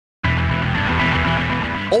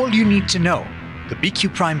All you need to know, the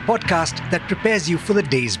BQ Prime podcast that prepares you for the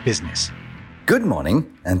day's business. Good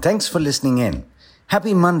morning, and thanks for listening in.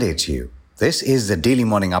 Happy Monday to you. This is the Daily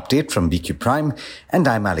Morning Update from BQ Prime, and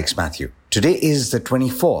I'm Mathew. Today is the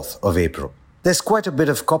 24th of April. There's quite a bit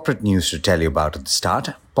of corporate news to tell you about at the start.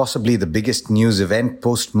 Possibly the biggest news event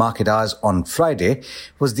post-market hours on Friday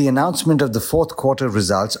was the announcement of the fourth quarter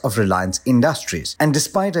results of Reliance Industries. And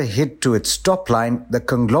despite a hit to its top line, the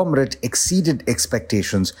conglomerate exceeded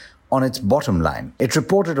expectations on its bottom line. It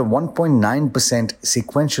reported a 1.9%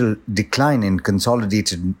 sequential decline in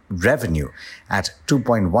consolidated revenue at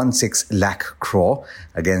 2.16 lakh crore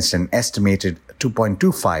against an estimated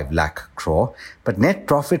 2.25 lakh crore, but net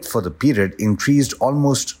profit for the period increased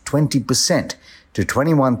almost 20% to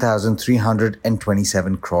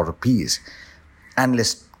 21,327 crore rupees.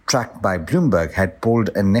 Analysts tracked by Bloomberg had polled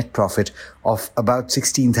a net profit of about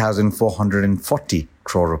 16,440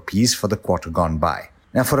 crore rupees for the quarter gone by.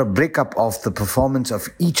 Now, for a breakup of the performance of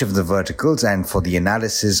each of the verticals and for the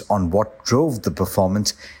analysis on what drove the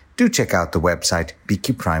performance, do check out the website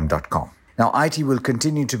bqprime.com. Now, IT will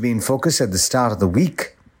continue to be in focus at the start of the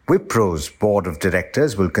week. Wipro's board of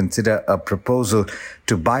directors will consider a proposal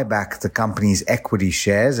to buy back the company's equity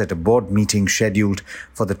shares at a board meeting scheduled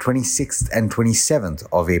for the 26th and 27th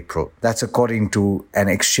of April. That's according to an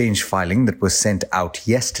exchange filing that was sent out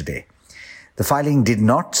yesterday. The filing did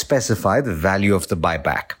not specify the value of the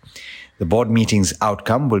buyback. The board meeting's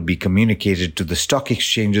outcome will be communicated to the stock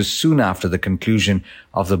exchanges soon after the conclusion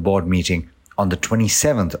of the board meeting on the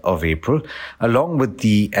 27th of April, along with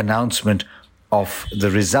the announcement of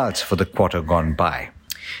the results for the quarter gone by.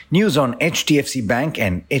 News on HDFC Bank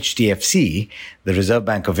and HDFC. The Reserve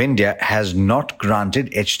Bank of India has not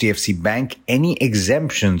granted HDFC Bank any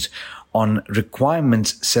exemptions on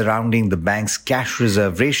requirements surrounding the bank's cash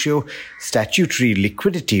reserve ratio, statutory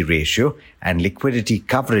liquidity ratio, and liquidity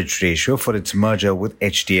coverage ratio for its merger with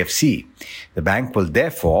HDFC. The bank will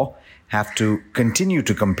therefore have to continue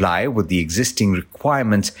to comply with the existing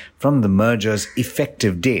requirements from the merger's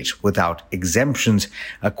effective date without exemptions,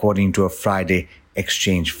 according to a Friday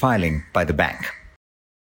exchange filing by the bank.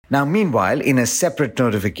 Now, meanwhile, in a separate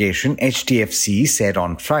notification, HDFC said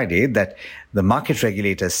on Friday that the market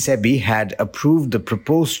regulator SEBI had approved the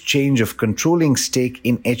proposed change of controlling stake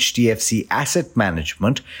in HDFC Asset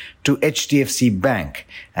Management to HDFC Bank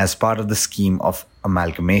as part of the scheme of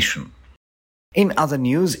amalgamation. In other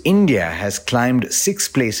news, India has climbed 6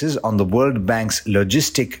 places on the World Bank's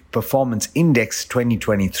Logistic Performance Index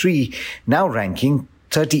 2023, now ranking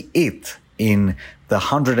 38th in the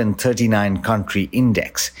 139-country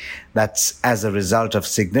index. That's as a result of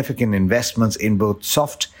significant investments in both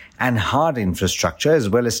soft and hard infrastructure as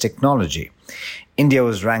well as technology. India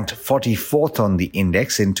was ranked 44th on the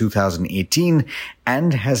index in 2018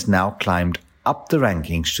 and has now climbed up the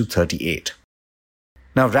rankings to 38.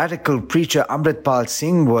 Now, radical preacher Amritpal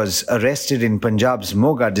Singh was arrested in Punjab's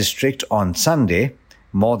Moga district on Sunday,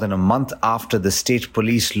 more than a month after the state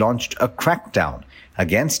police launched a crackdown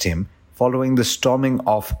against him following the storming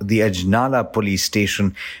of the Ajnala police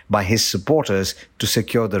station by his supporters to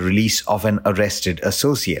secure the release of an arrested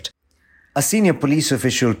associate. A senior police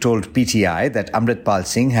official told PTI that Amritpal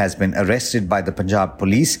Singh has been arrested by the Punjab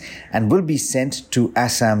police and will be sent to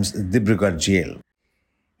Assam's Dibrugarh jail.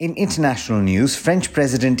 In international news, French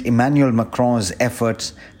President Emmanuel Macron's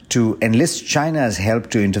efforts to enlist China's help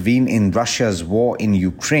to intervene in Russia's war in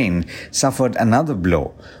Ukraine suffered another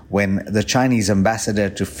blow when the Chinese ambassador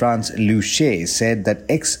to France, Liu She, said that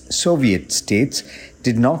ex-Soviet states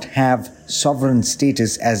did not have sovereign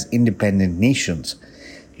status as independent nations.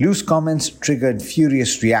 Liu's comments triggered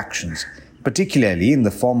furious reactions, particularly in the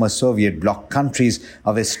former Soviet bloc countries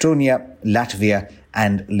of Estonia, Latvia,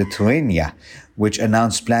 and Lithuania, which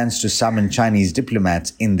announced plans to summon Chinese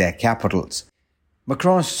diplomats in their capitals.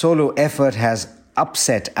 Macron's solo effort has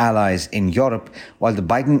upset allies in Europe, while the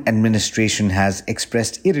Biden administration has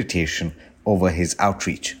expressed irritation over his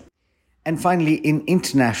outreach. And finally, in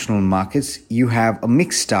international markets, you have a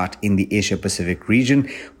mixed start in the Asia-Pacific region,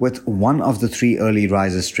 with one of the 3 early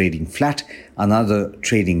risers trading flat, another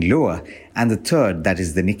trading lower, and the third, that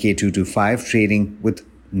is the Nikkei 225, trading with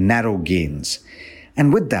narrow gains.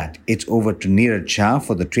 And with that, it's over to Niraj Shah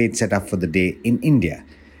for the trade setup for the day in India.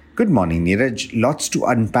 Good morning, Niraj. Lots to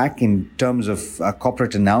unpack in terms of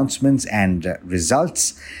corporate announcements and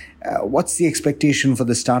results. What's the expectation for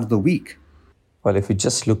the start of the week? Well, if you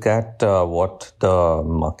just look at what the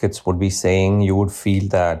markets would be saying, you would feel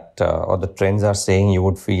that, or the trends are saying, you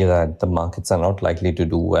would feel that the markets are not likely to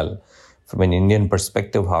do well. From an Indian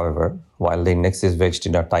perspective, however, while the index is wedged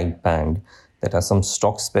in a tight band, there are some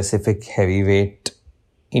stock-specific heavyweight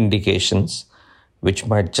indications which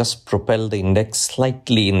might just propel the index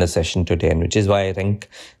slightly in the session today, and which is why I think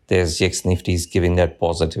the SGX Nifty is giving that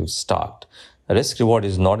positive start. The risk reward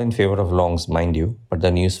is not in favor of longs, mind you, but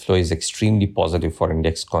the news flow is extremely positive for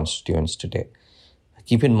index constituents today.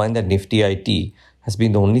 Keep in mind that Nifty IT has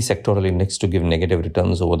been the only sectoral index to give negative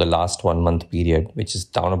returns over the last 1 month period, which is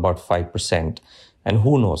down about 5%. And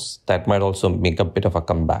who knows, that might also make a bit of a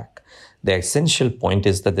comeback. The essential point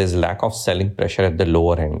is that there's lack of selling pressure at the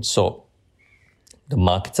lower end. So the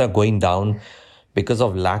markets are going down because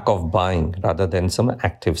of lack of buying rather than some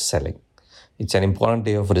active selling. It's an important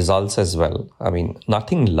day of results as well. I mean,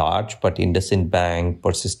 nothing large, but IndusInd Bank,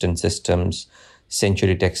 Persistent Systems,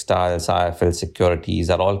 Century Textiles, IIFL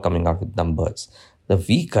Securities are all coming out with numbers. The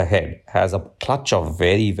week ahead has a clutch of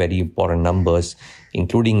very, very important numbers,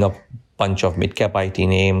 including a bunch of mid-cap IT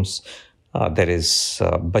names. There is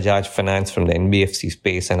Bajaj Finance from the NBFC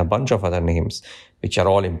space and a bunch of other names, which are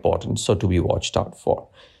all important, so to be watched out for.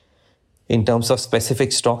 In terms of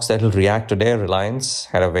specific stocks that will react today, Reliance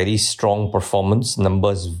had a very strong performance,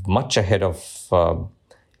 numbers much ahead of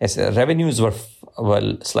revenues were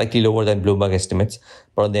slightly lower than Bloomberg estimates,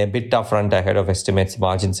 but on the EBITDA front ahead of estimates,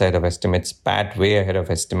 margins ahead of estimates, PAT way ahead of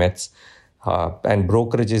estimates, and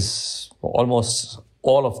brokerages, almost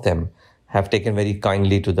all of them have taken very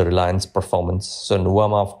kindly to the Reliance performance. So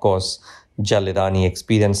Nuvama, of course, Jal Irani,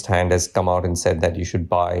 experienced hand, has come out and said that you should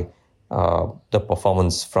buy the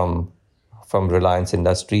performance from Reliance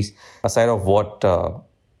Industries. Aside of what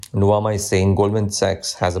Nuvama is saying, Goldman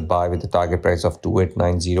Sachs has a buy with a target price of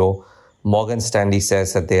 2890. Morgan Stanley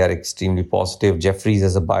says that they are extremely positive. Jefferies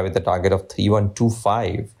has a buy with a target of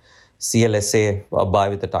 3125. CLSA a buy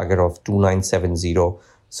with a target of 2970.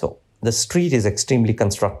 So the street is extremely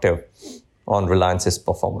constructive on Reliance's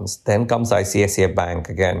performance. Then comes ICICI Bank,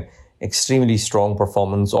 again, extremely strong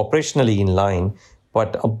performance, operationally in line,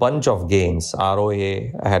 but a bunch of gains.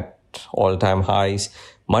 ROA at all-time highs,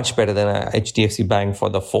 much better than HDFC Bank for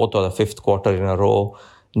the fourth or the fifth quarter in a row.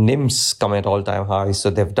 NIMs come at all-time highs, so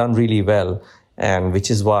they've done really well, and which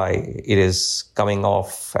is why it is coming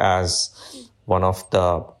off as one of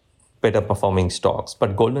the better performing stocks.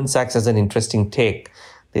 But Goldman Sachs has an interesting take.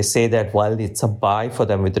 They say that while it's a buy for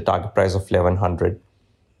them with the target price of 1100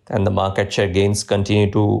 and the market share gains continue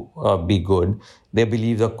to be good, they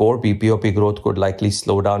believe the core PPOP growth could likely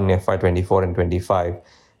slow down in FY24 and 25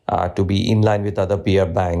 to be in line with other peer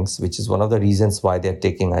banks, which is one of the reasons why they're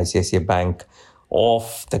taking ICICI Bank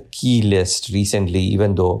off the key list recently,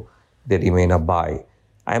 even though they remain a buy.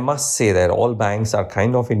 I must say that all banks are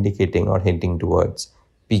kind of indicating or hinting towards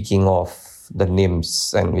peaking off the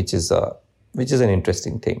NIMs, and which is an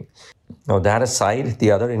interesting thing. Now, that aside,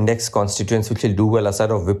 the other index constituents which will do well,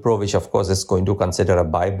 aside of Wipro, which of course is going to consider a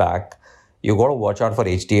buyback, you got to watch out for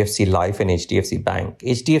HDFC Life and HDFC Bank.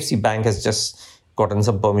 HDFC Bank has just gotten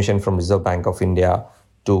some permission from Reserve Bank of India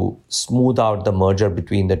to smooth out the merger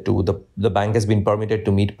between the two. The bank has been permitted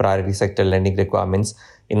to meet priority sector lending requirements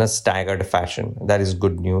in a staggered fashion. That is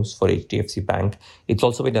good news for HDFC Bank. It's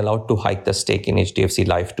also been allowed to hike the stake in HDFC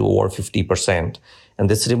Life to over 50%. And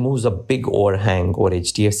this removes a big overhang over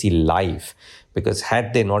HDFC Life, because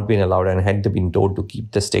had they not been allowed and had they been told to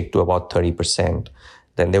keep the stake to about 30%,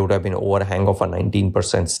 then there would have been an overhang of a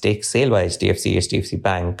 19% stake sale by HDFC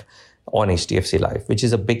Bank on HDFC Life, which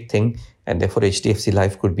is a big thing, and therefore HDFC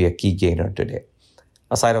Life could be a key gainer today.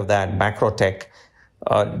 Aside of that, macro tech,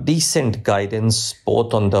 decent guidance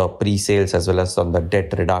both on the pre-sales as well as on the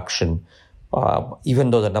debt reduction, even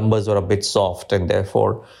though the numbers were a bit soft, and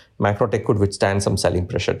therefore macro tech could withstand some selling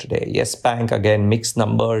pressure today. Yes Bank, again, mixed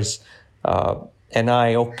numbers.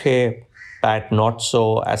 NI okay, PAT not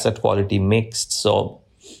so, asset quality mixed, so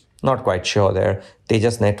not quite sure there.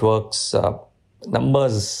 Tejas Networks,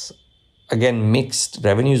 numbers again mixed.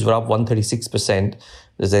 Revenues were up 136%.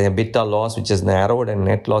 There's an EBITDA loss which is narrowed and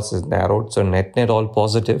net loss is narrowed. So net all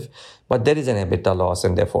positive. But there is an EBITDA loss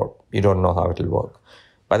and therefore you don't know how it will work.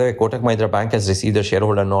 By the way, Kotak Mahindra Bank has received a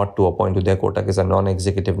shareholder nod to appoint Uday Kotak as a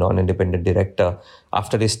non-executive, non-independent director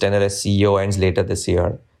after his tenure as CEO ends later this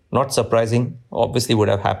year. Not surprising. Obviously would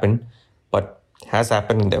have happened, but has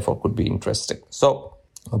happened and therefore could be interesting. So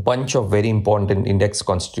a bunch of very important index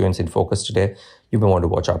constituents in focus today. You may want to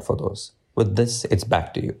watch out for those. With this, it's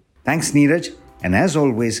back to you. Thanks, Niraj. And as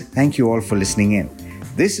always, thank you all for listening in.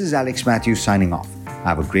 This is Alex Mathew signing off.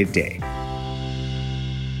 Have a great day.